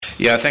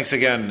Yeah, thanks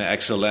again,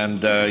 Axel.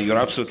 And you're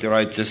absolutely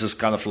right. This is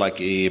kind of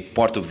like a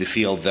part of the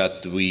field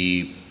that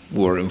we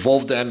were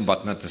involved in,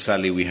 but not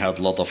necessarily we had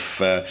a lot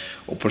of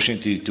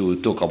opportunity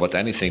to talk about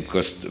anything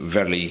because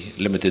very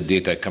limited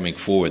data coming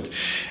forward.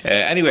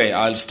 Anyway,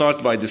 I'll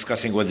start by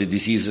discussing what the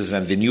diseases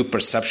and the new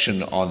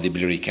perception on the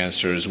biliary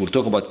cancers. We'll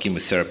talk about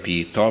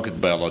chemotherapy, targeted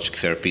biologic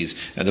therapies,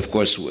 and of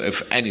course,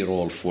 if any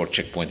role for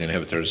checkpoint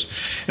inhibitors.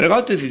 In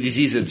regard to the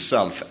disease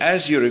itself,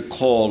 as you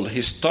recall,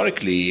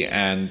 historically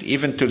and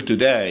even till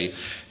today,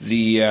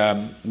 the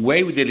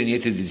way we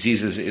delineated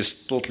diseases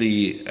is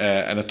totally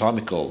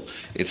anatomical.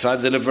 It's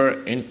outside the liver,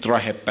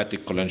 intrahepatic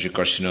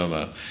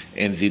cholangiocarcinoma.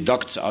 In the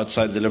ducts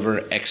outside the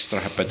liver,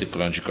 extrahepatic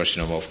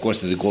cholangiocarcinoma. Of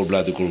course, in the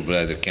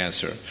gallbladder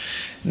cancer.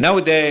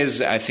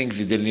 Nowadays, I think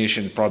the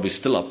delineation probably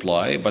still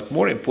apply, but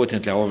more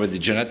importantly, however, the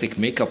genetic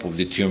makeup of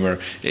the tumor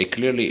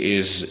clearly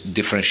is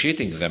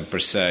differentiating them per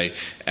se.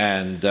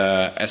 And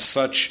as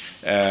such,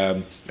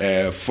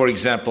 for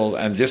example,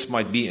 and this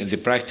might be in the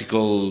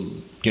practical,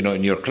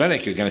 in your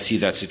clinic, you're going to see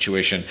that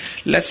situation.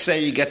 Let's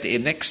say you get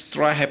an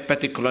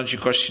extrahepatic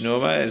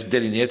cholangiocarcinoma as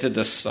delineated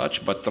as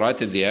such, but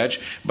right at the edge,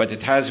 but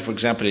it has, for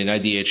example, an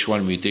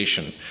IDH1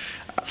 mutation.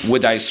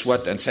 Would I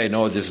sweat and say,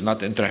 no, this is not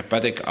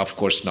intrahepatic? Of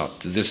course not.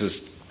 This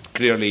is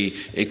clearly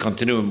a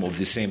continuum of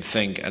the same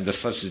thing, and as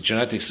such, the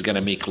genetics is going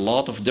to make a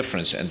lot of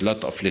difference and a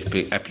lot of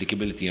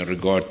applicability in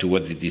regard to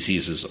what the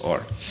diseases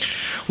are.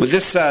 With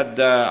this said,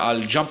 I'll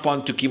jump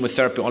on to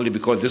chemotherapy only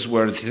because this is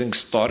where things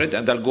started,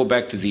 and I'll go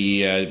back to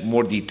the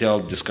more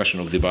detailed discussion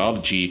of the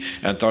biology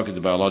and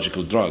targeted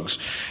biological drugs.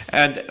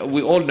 And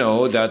we all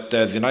know that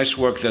the nice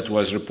work that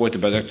was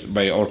reported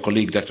by our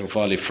colleague Dr.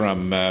 Fali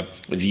from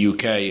the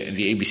UK in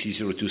the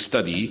ABC02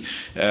 study,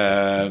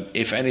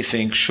 if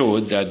anything,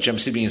 showed that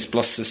gemcitabine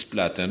plus cisplatin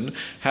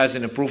has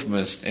an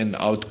improvement in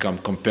outcome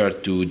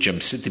compared to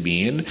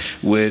gemcitabine,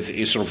 with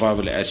a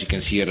survival, as you can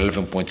see, at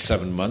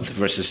 11.7 months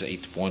versus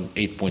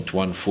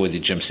 8.1 for the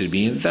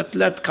gemcitabine. That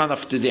led kind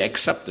of to the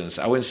acceptance.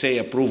 I wouldn't say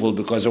approval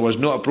because there was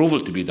no approval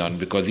to be done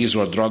because these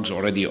were drugs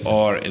already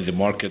are in the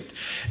market,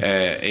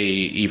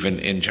 even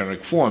in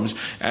generic forms.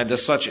 And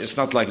as such, it's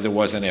not like there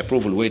was any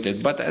approval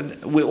waited,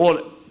 but we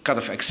all kind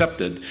of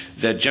accepted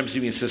that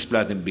gemcitabine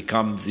cisplatin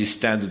become the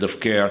standard of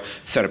care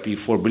therapy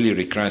for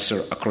biliary cancer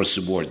across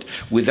the board,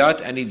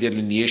 without any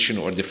delineation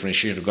or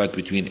differentiation regard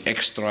between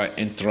extra,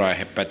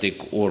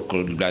 intrahepatic, or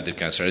gallbladder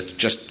cancer. It's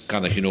just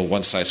kind of,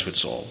 one size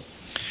fits all.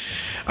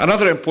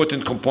 Another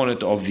important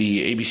component of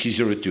the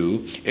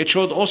ABC02, it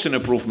showed also an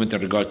improvement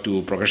in regard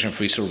to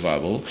progression-free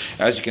survival,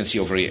 as you can see,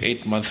 over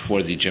 8 months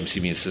for the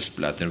gemcitabine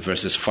cisplatin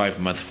versus 5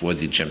 months for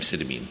the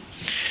gemcitabine.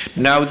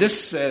 Now,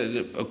 this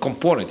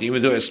component,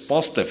 even though it's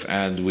positive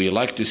and we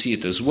like to see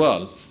it as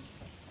well,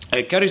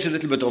 it carries a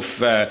little bit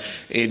of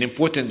an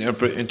important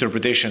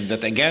interpretation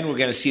that, again, we're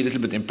going to see a little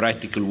bit in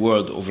practical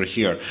world over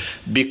here.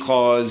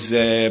 Because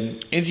in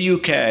the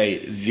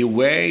UK, the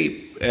way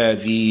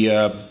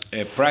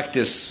the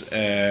practice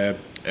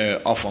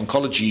of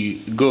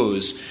oncology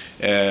goes,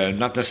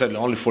 not necessarily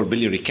only for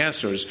biliary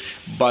cancers,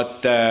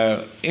 but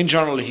in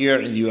general here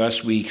in the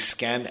US, we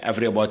scan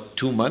every about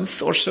 2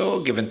 months or so,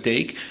 give and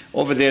take.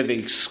 Over there,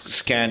 they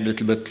scan a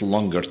little bit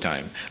longer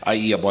time,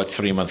 i.e. about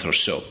 3 months or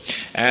so.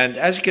 And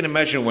as you can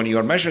imagine, when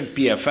you're measuring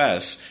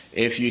PFS,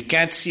 if you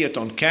can't see it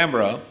on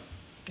camera,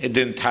 it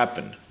didn't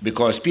happen,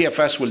 because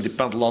PFS will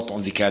depend a lot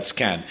on the CAT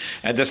scan.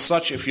 And as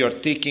such, if you're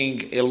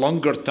taking a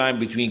longer time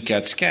between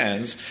CAT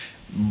scans,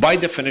 by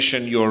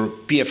definition, your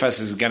PFS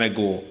is going to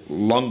go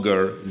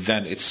longer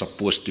than it's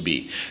supposed to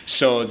be.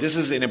 So this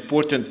is an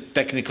important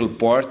technical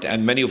part,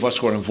 and many of us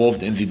who are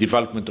involved in the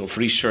development of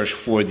research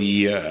for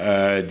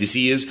the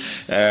disease,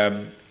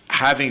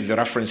 having the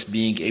reference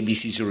being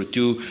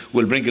ABC02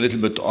 will bring a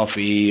little bit of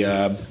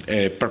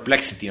a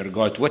perplexity in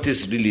regard to what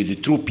is really the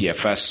true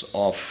PFS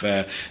of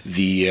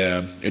the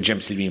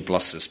gemcitabine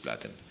plus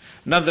cisplatin.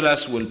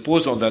 Nonetheless, we'll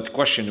pause on that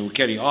question and we'll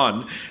carry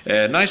on.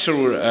 Nice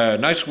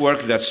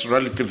work that's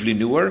relatively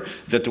newer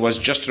that was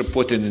just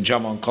reported in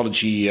JAMA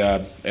Oncology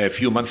a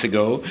few months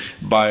ago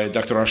by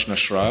Dr. Ashna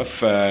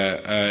Ashraf,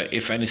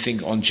 if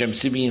anything, on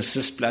gemcitabine,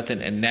 cisplatin,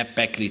 and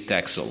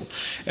nab-paclitaxel.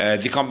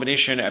 The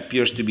combination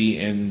appears to be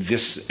in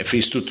this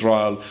phase 2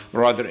 trial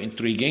rather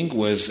intriguing,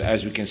 with,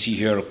 as we can see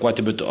here, quite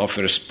a bit of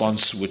a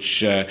response,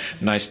 which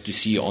nice to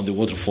see on the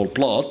waterfall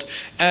plot.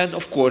 And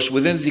of course,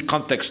 within the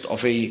context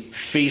of a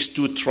phase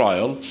 2 trial,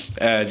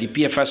 the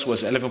PFS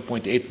was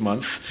 11.8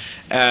 months,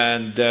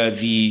 and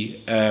the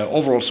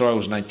overall survival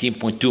was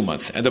 19.2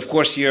 months. And of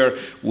course, here,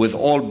 with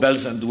all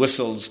bells and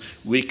whistles,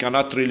 we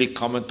cannot really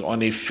comment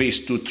on a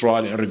phase 2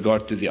 trial in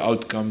regard to the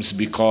outcomes,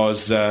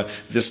 because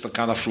this is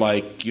kind of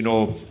like,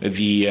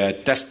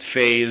 the test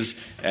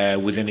phase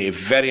within a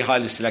very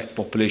highly select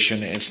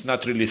population. It's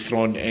not really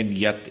thrown in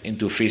yet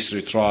into a phase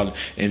 3 trial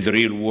in the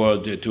real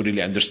world to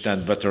really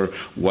understand better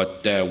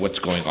what's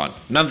going on.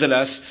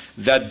 Nonetheless,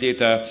 that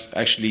data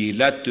actually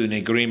led to an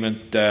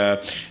agreement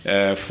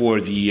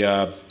for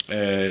the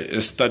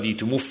study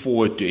to move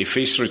forward to a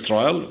phase 3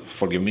 trial,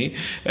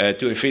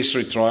 to a phase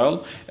 3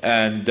 trial,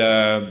 and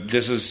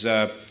this is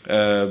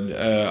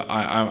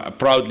I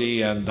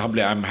proudly and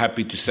humbly, I'm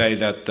happy to say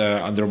that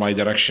under my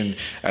direction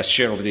as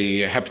chair of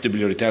the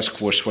Hepatocellular Task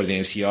Force for the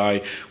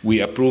NCI,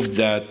 we approved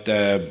that,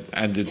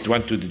 and it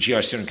went to the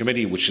GI Steering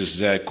Committee, which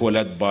is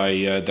co-led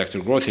by Dr.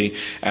 Grothy,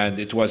 and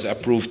it was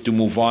approved to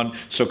move on.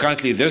 So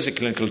currently, there's a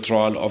clinical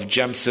trial of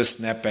GEM-CIS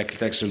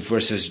nab-paclitaxel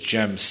versus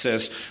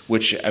GEM-CIS,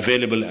 which is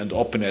available and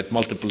open at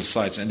multiple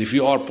sites. And if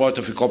you are part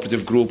of a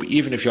cooperative group,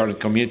 even if you are in a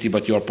community,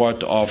 but you are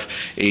part of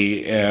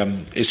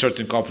a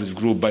certain cooperative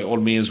group, by all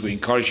means, we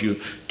encourage you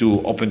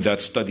to open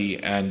that study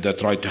and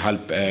try to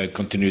help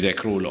continue the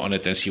accrual on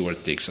it and see where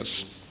it takes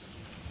us.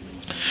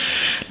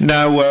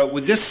 Now,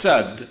 with this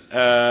said,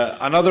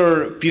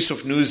 another piece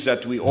of news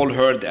that we all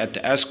heard at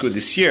ASCO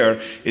this year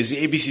is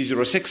the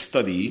ABC06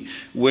 study,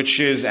 which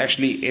is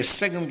actually a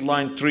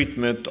second-line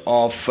treatment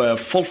of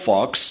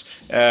FOLFOX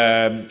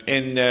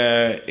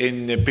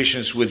in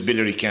patients with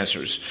biliary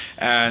cancers.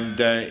 And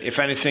if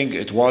anything,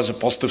 it was a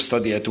positive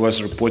study. It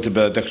was reported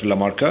by Dr.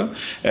 Lamarca,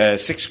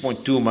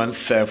 6.2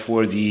 months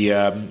for the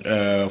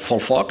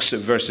FOLFOX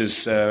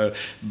versus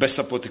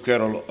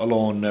besapotequerel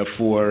alone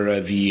for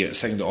the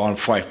second arm,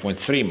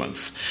 5.3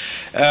 months.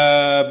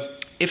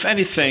 If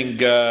anything,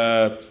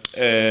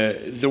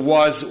 there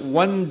was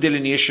one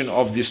delineation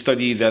of the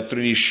study that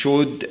really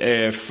showed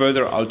a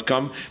further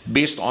outcome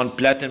based on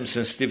platinum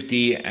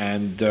sensitivity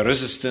and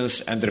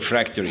resistance and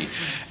refractory.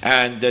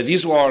 And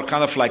these were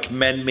kind of like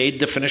man-made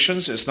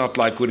definitions. It's not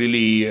like we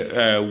really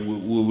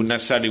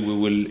we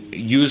will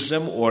use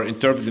them or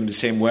interpret them the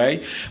same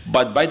way.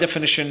 But by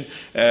definition,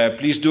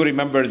 please do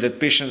remember that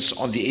patients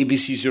on the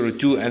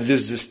ABC02, and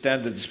this is the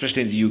standard,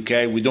 especially in the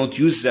UK, we don't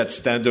use that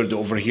standard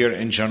over here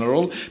in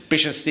general.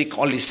 Patients take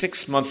only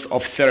 6 months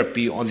of therapy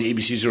on the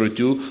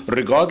ABC02,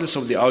 regardless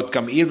of the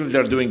outcome, even if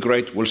they're doing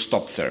great, will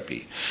stop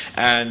therapy.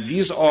 And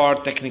these are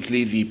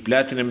technically the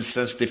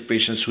platinum-sensitive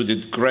patients who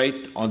did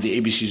great on the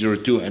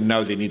ABC02, and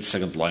now they need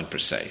second line per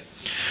se.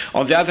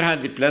 On the other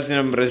hand, the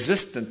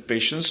platinum-resistant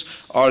patients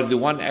are the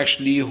one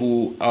actually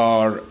who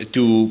are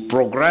to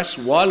progress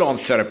while on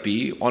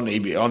therapy on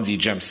the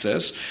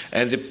GEM-CIS,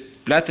 and the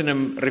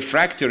platinum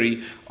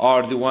refractory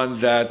are the one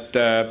that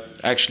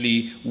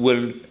actually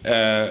will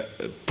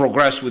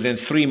progress within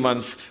 3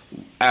 months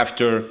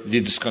after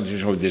the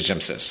discontinuation of the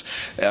GEM-CIS.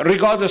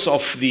 Regardless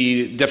of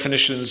the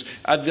definitions,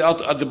 at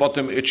the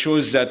bottom it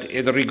shows that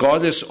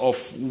regardless of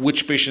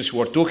which patients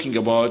we're talking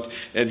about,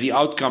 the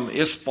outcome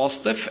is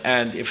positive,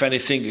 and if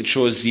anything, it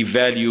shows the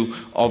value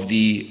of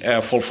the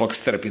FOLFOX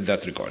therapy in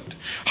that regard.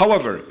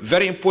 However,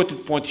 very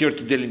important point here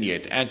to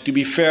delineate, and to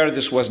be fair,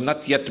 this was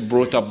not yet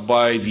brought up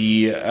by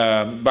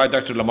by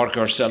Dr. Lamarca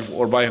herself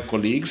or by her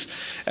colleagues,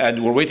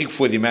 and we're waiting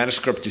for the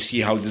manuscript to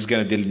see how this is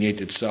going to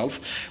delineate itself.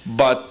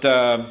 But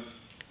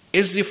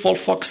is the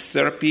FOLFOX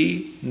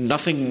therapy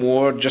nothing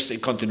more just a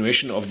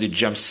continuation of the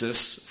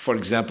GEM-CIS, for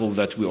example,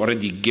 that we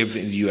already give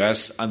in the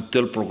US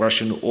until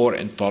progression or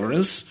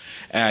intolerance,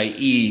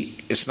 i.e.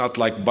 it's not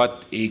like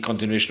but a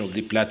continuation of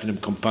the platinum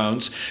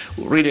compounds?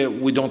 Really,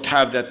 we don't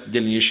have that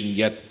delineation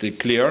yet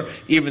clear,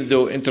 even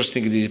though,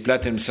 interestingly, the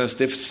platinum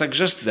sensitive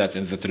suggests that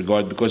in that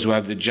regard, because we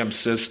have the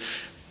GEM-CIS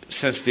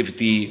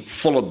sensitivity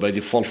followed by the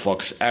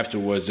FOLFOX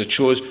afterwards that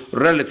shows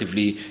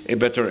relatively a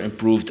better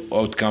improved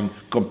outcome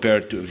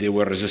compared to if they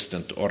were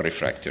resistant or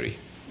refractory.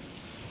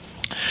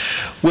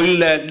 We'll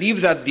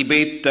leave that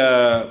debate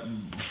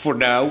for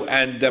now.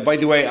 And by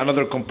the way,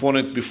 another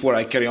component before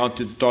I carry on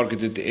to the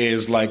targeted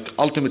is like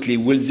ultimately,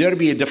 will there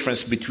be a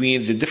difference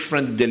between the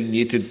different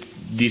delineated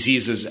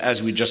diseases,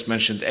 as we just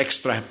mentioned,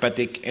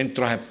 extrahepatic,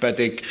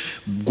 intrahepatic,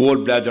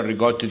 gallbladder in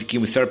regard to the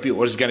chemotherapy,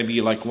 or is it going to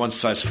be like one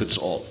size fits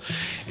all?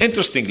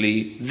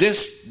 Interestingly,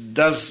 this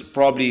does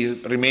probably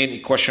remain a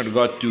question in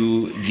regard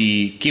to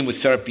the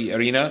chemotherapy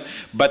arena,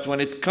 but when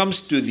it comes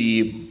to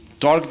the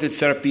targeted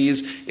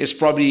therapies, is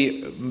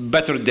probably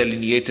better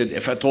delineated,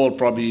 if at all,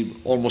 probably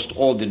almost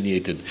all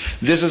delineated.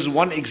 This is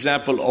one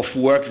example of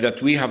work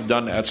that we have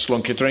done at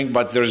Sloan Kettering,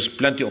 but there's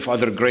plenty of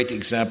other great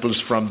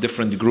examples from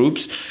different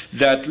groups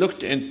that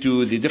looked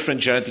into the different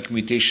genetic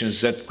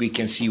mutations that we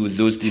can see with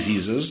those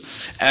diseases.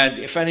 And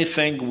if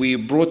anything, we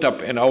brought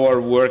up in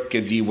our work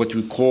what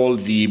we call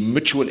the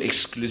mutual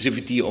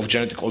exclusivity of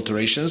genetic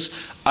alterations,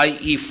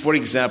 i.e., for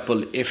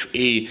example, if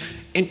a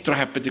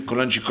intrahepatic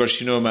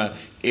cholangiocarcinoma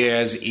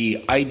is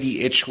a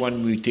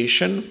IDH1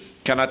 mutation,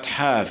 cannot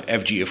have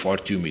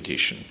FGFR2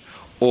 mutation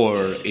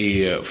or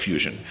a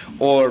fusion,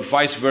 or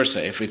vice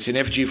versa. If it's an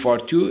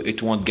FGFR2,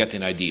 it won't get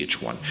an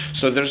IDH1.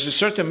 So there's a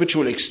certain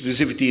mutual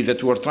exclusivity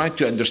that we're trying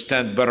to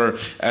understand better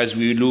as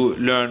we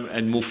learn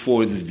and move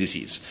forward with the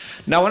disease.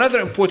 Now,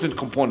 another important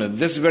component,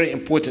 this is very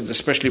important,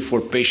 especially for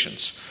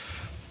patients.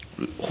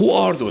 Who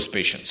are those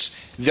patients?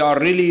 They are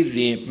really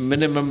the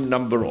minimum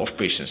number of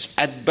patients.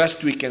 At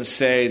best, we can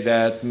say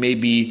that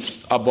maybe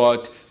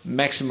about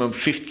maximum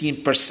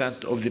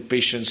 15% of the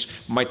patients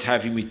might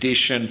have a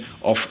mutation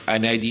of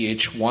an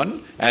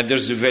IDH1, and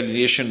there's a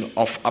variation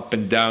of up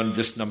and down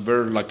this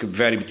number, like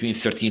vary between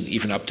 13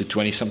 even up to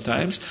 20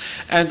 sometimes.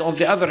 And on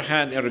the other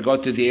hand, in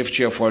regard to the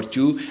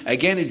FGFR2,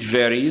 again it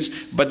varies,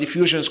 but the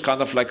fusion is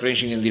kind of like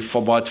ranging in the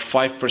about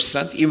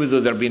 5%, even though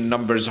there have been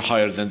numbers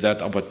higher than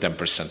that, about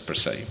 10% per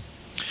se.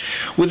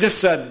 With this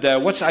said,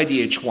 what's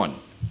IDH1?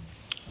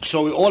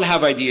 So we all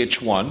have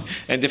IDH1,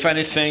 and if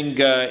anything,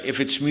 if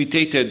it's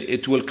mutated,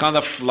 it will kind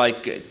of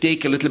like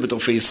take a little bit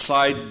of a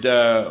side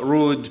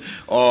road,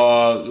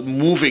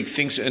 moving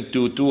things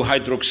into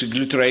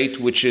 2-hydroxyglutarate,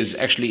 which is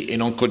actually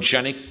an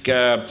oncogenic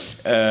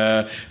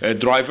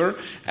driver,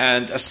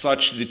 and as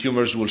such, the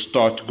tumors will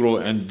start to grow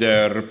and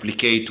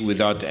replicate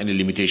without any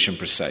limitation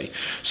per se.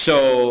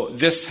 So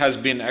this has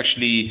been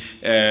actually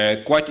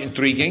quite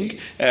intriguing.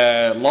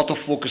 A lot of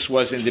focus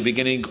was in the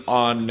beginning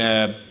on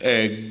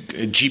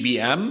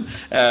GBM.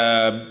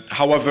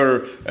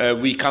 However,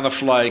 we kind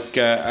of like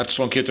at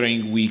Sloan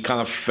Kettering, we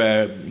kind of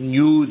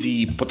knew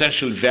the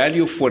potential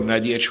value for an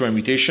IDH1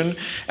 mutation,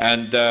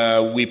 and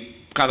we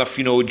kind of,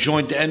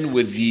 joined in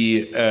with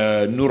the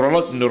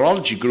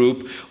neurology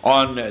group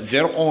on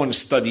their own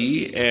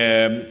study,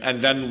 and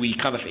then we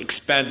kind of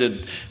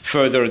expanded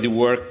further the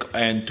work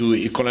into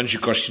a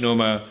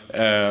cholangiocarcinoma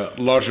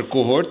larger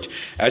cohort.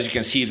 As you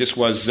can see, this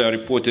was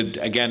reported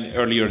again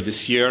earlier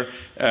this year.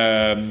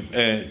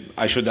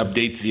 I should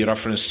update the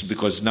reference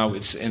because now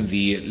it's in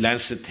the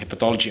Lancet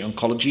Hepatology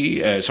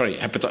Oncology,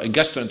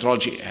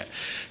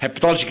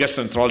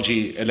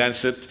 Hepatology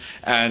Lancet,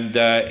 and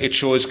it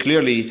shows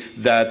clearly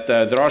that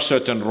there are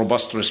certain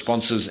robust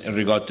responses in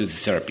regard to the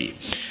therapy.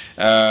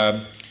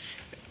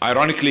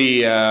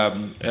 Ironically,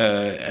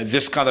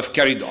 this kind of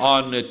carried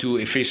on to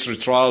a phase 3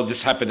 trial.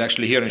 This happened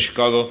actually here in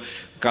Chicago.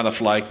 Kind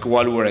of like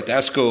while we were at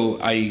ASCO,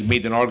 I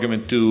made an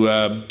argument to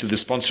the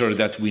sponsor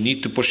that we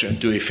need to push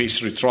into a phase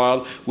 3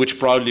 trial, which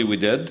probably we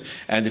did.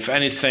 And if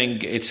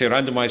anything, it's a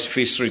randomized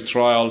phase 3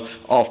 trial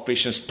of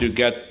patients to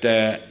get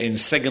in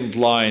second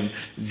line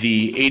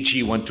the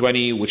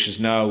AG120, which is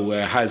now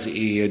has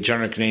a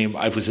generic name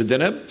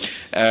ivosidenib,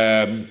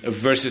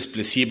 versus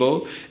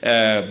placebo,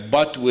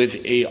 but with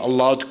a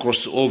allowed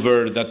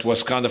crossover that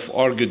was kind of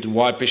argued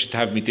why patients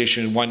have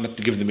mutation, why not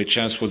to give them a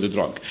chance for the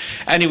drug.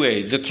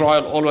 Anyway, the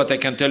trial, all what I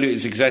can tell you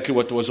is exactly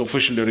what was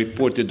officially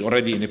reported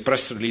already in a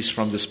press release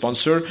from the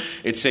sponsor.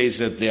 It says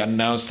that the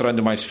announced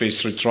randomized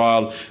phase 3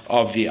 trial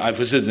of the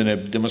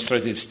ivosidenib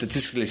demonstrated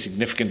statistically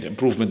significant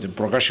improvement in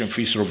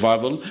progression-free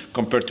survival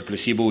compared to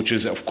placebo, which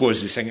is, of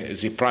course,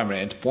 the primary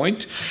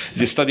endpoint.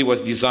 The study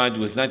was designed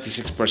with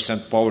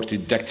 96% power to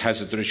detect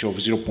hazard ratio of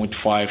 0.5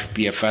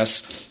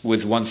 PFS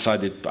with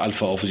one-sided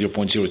alpha of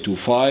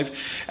 0.025,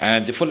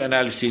 and the full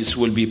analysis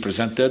will be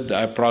presented.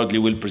 I proudly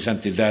will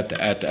present that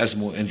at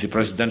ESMO in the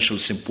presidential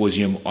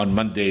symposium on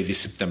Monday, the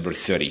September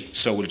 30.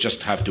 So we'll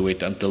just have to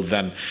wait until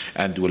then,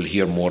 and we'll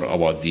hear more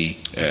about the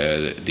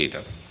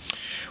data.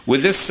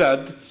 With this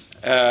said,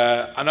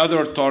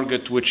 another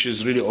target which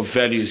is really of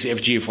value is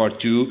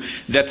FGFR2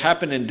 that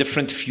happen in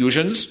different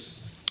fusions.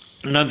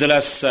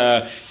 Nonetheless,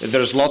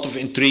 there's a lot of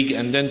intrigue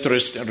and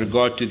interest in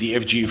regard to the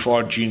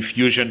FGFR gene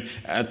fusion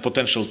and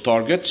potential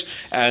targets.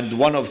 And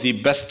one of the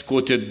best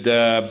quoted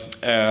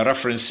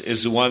reference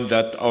is the one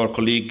that our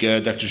colleague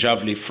Dr.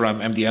 Javli from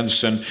MD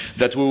Anderson,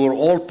 that we were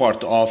all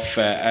part of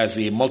as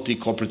a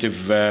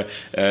multi-cooperative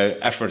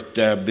effort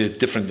with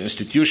different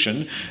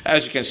institutions.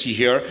 As you can see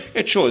here,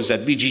 it shows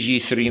that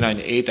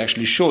BGG398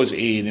 actually shows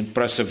an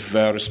impressive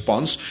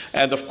response,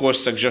 and of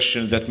course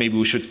suggestion that maybe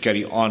we should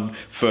carry on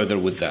further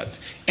with that.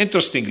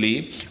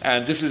 Interestingly,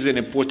 and this is an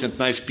important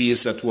nice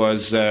piece that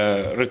was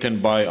written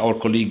by our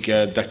colleague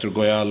Dr.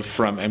 Goyal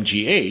from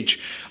MGH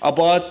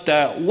about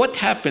what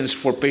happens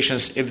for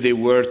patients if they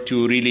were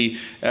to really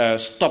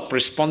stop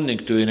responding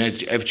to an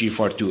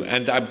FGFR2.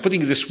 And I'm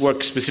putting this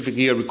work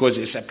specifically here because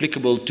it's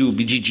applicable to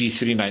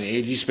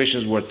BGG398. These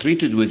patients were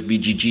treated with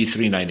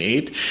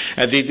BGG398,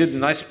 and they did a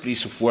nice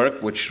piece of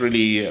work, which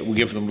really we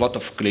give them a lot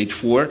of credit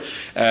for.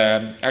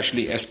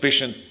 Actually, as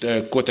patient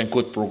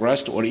quote-unquote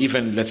progressed, or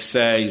even, let's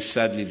say,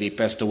 sadly, they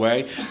passed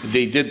away,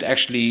 they did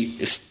actually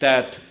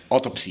stat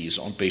autopsies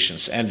on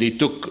patients, and they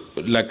took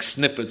like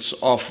snippets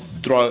of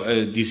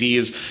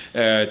disease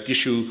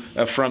tissue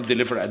from the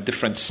liver at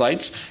different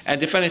sites,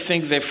 and if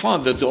anything they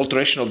found that the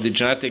alteration of the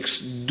genetics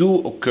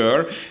do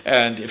occur,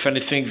 and if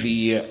anything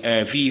the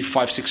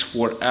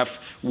V564F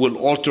will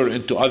alter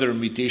into other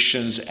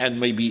mutations, and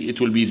maybe it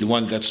will be the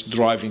one that's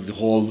driving the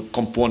whole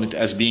component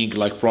as being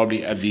like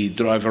probably at the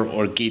driver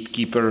or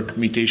gatekeeper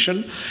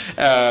mutation.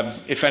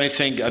 If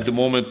anything, at the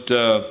moment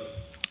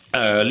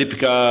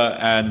Lipica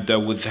and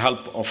with the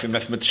help of a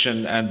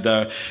mathematician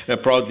and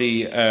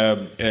proudly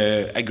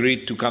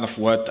agreed to kind of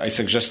what I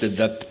suggested,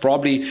 that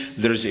probably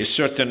there is a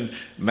certain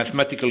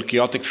mathematical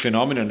chaotic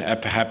phenomenon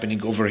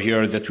happening over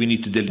here that we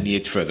need to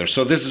delineate further.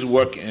 So this is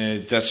work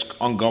that's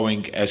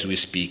ongoing as we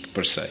speak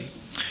per se.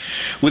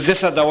 With this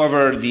said,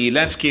 however, the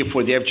landscape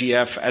for the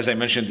FGF, as I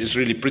mentioned, is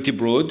really pretty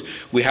broad.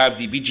 We have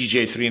the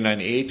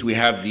BGJ398, we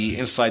have the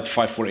Insight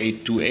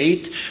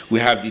 54828, we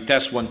have the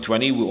TAS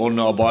 120, we all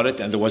know about it,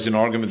 and there was an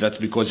argument that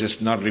because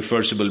it's not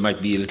reversible, it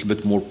might be a little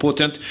bit more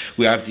potent.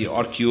 We have the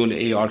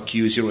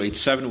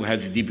ARQ087, we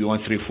have the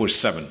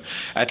DB1347.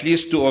 At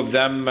least two of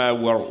them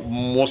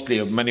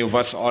many of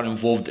us are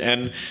involved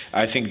in.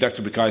 I think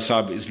Dr. Bikai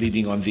Saab is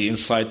leading on the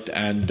Insight,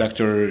 and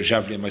Dr.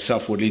 Javli and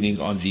myself were leading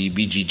on the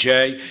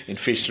BGJ in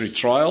phase 3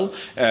 trial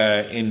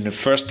in the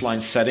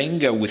first-line setting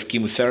with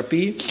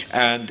chemotherapy.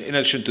 And in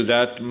addition to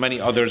that, many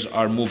others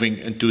are moving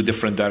into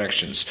different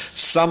directions.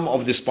 Some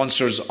of the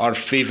sponsors are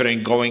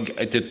favoring going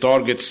at the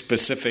target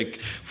specific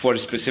for a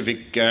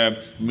specific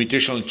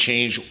mutational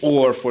change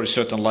or for a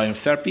certain line of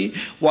therapy,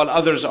 while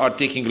others are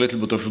taking a little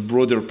bit of a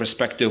broader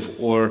perspective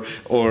or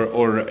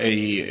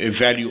a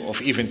value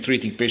of even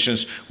treating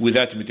patients with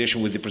that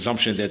mutation with the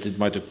presumption that it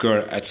might occur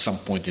at some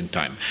point in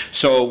time.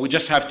 So we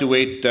just have to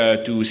wait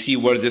to see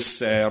where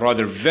this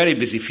rather very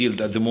busy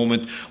field at the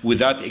moment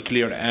without a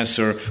clear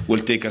answer will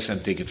take us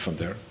and take it from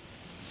there.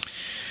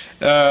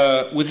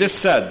 With this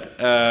said,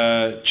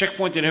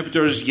 checkpoint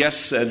inhibitors,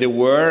 yes, they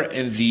were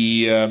in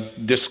the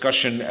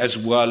discussion as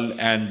well,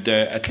 and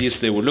at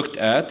least they were looked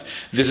at.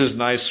 This is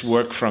nice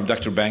work from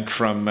Dr. Bank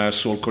from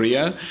Seoul,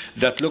 Korea,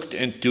 that looked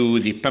into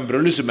the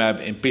pembrolizumab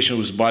in patients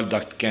with bile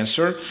duct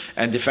cancer,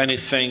 and if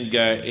anything,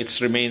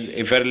 it's remained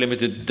a very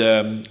limited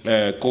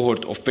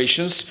cohort of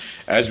patients,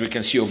 as we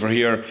can see over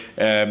here,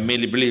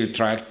 mainly biliary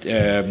tract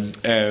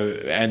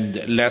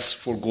and less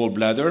for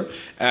gallbladder.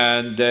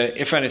 And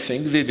if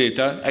anything, the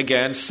data,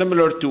 again,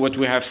 similar to what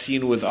we have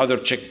seen with other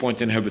checkpoint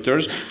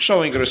inhibitors,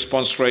 showing a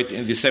response rate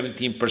in the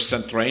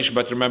 17% range,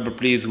 but remember,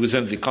 please,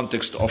 within the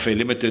context of a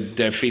limited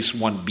phase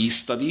 1b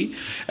study.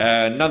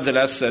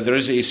 Nonetheless, there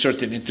is a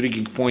certain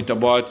intriguing point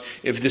about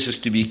if this is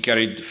to be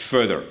carried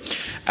further.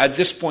 At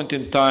this point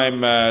in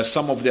time,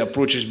 some of the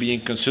approaches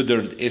being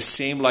considered is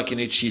same like in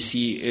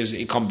HCC, is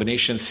a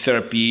combination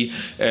therapy,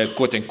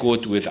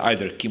 quote-unquote, with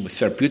either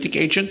chemotherapeutic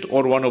agent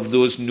or one of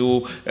those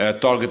new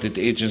targeted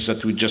agents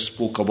that we just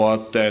spoke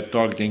about,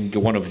 targeting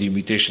one of the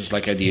mutations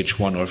like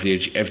IDH1 or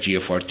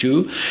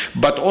FGFR2.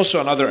 But also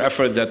another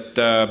effort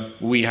that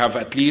we have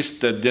at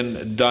least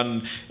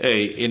done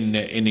in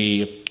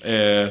a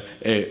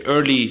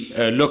early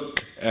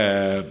look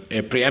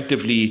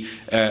preemptively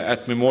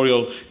at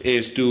Memorial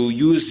is to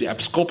use the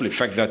abscopal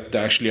effect that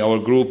actually our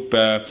group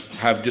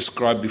have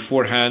described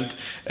beforehand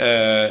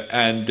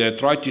and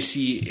try to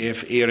see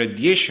if a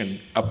radiation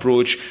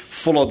approach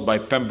followed by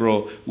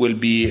Pembro will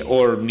be,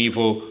 or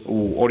Nivo,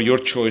 or your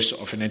choice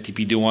of an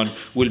anti-PD-1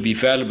 will be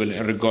valuable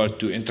in regard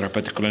to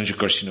intrahepatic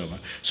cholangiocarcinoma.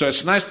 So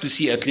it's nice to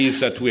see at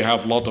least that we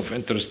have a lot of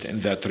interest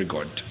in that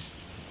regard.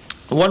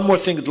 One more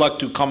thing I'd like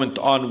to comment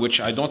on, which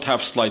I don't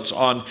have slides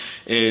on,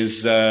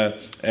 is let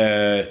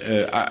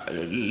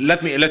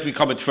me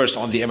comment first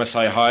on the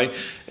MSI high.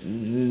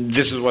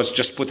 This was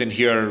just put in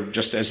here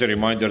just as a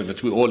reminder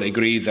that we all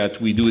agree that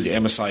we do the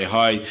MSI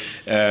high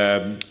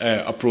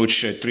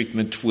approach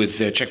treatment with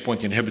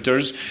checkpoint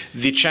inhibitors.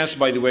 The chance,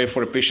 by the way,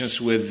 for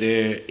patients with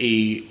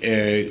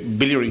a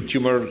biliary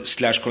tumor /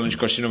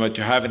 cholangiocarcinoma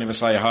to have an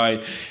MSI high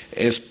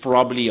is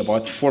probably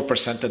about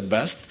 4% at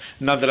best.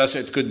 Nonetheless,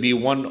 it could be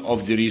one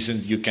of the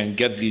reasons you can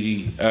get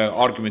the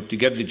argument to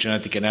get the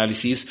genetic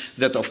analyses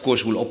that, of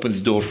course, will open the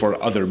door for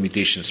other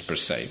mutations per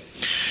se.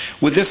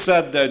 With this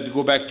said, to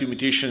go back to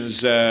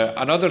mutations,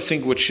 another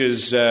thing which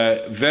is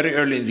very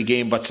early in the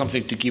game but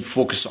something to keep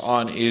focus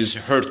on is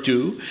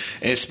HER2,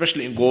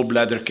 especially in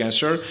gallbladder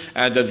cancer.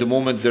 And at the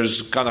moment,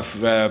 there's kind of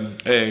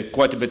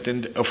quite a bit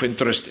of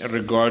interest in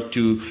regard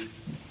to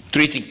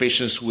treating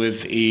patients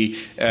with a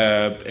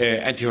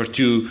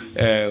anti-HER2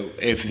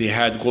 if they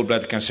had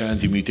gallbladder cancer and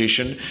the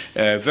mutation.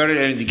 Very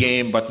early in the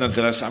game, but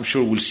nonetheless, I'm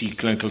sure we'll see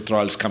clinical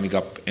trials coming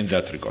up in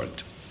that regard.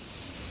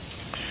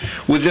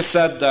 With this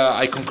said,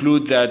 I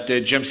conclude that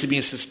gemcitabine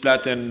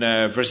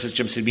cisplatin versus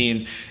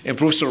gemcitabine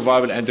improves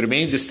survival and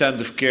remains the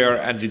standard of care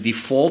and the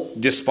default,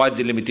 despite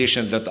the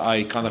limitations that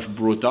I kind of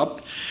brought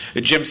up.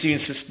 Gemcitabine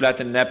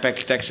cisplatin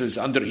nab-paclitaxel is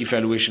under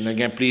evaluation.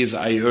 Again, please,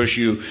 I urge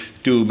you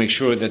to make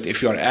sure that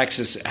if you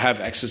have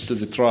access to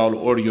the trial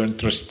or your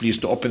interest, please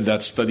to open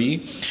that study.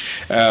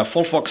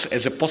 FOLFOX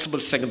as a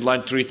possible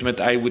second-line treatment,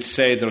 I would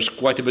say there's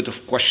quite a bit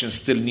of questions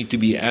still need to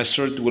be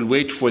answered. We'll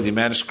wait for the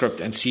manuscript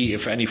and see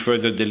if any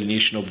further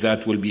delineation of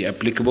that will be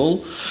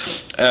applicable.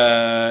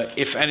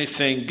 If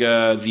anything,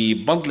 the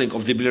bundling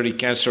of the biliary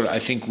cancer, I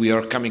think we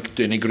are coming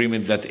to an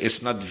agreement that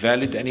is not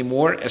valid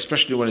anymore,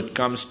 especially when it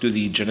comes to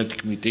the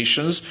genetic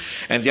mutations.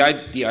 And the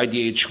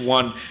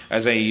IDH1,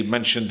 as I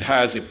mentioned,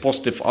 has a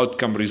positive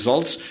outcome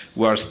results.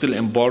 We are still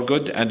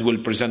embargoed and will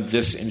present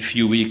this in a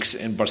few weeks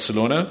in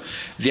Barcelona.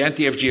 The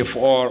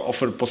anti-FGFR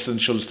offer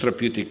potential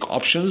therapeutic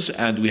options,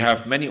 and we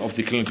have many of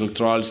the clinical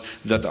trials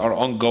that are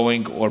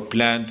ongoing or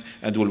planned,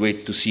 and we'll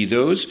wait to see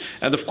those.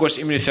 And of course,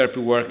 immunotherapy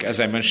work, as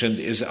I mentioned,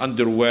 is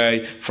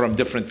underway from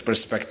different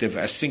perspectives,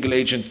 as single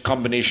agent,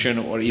 combination,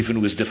 or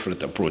even with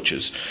different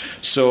approaches.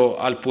 So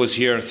I'll pause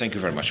here. Thank you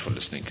very much for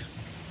listening.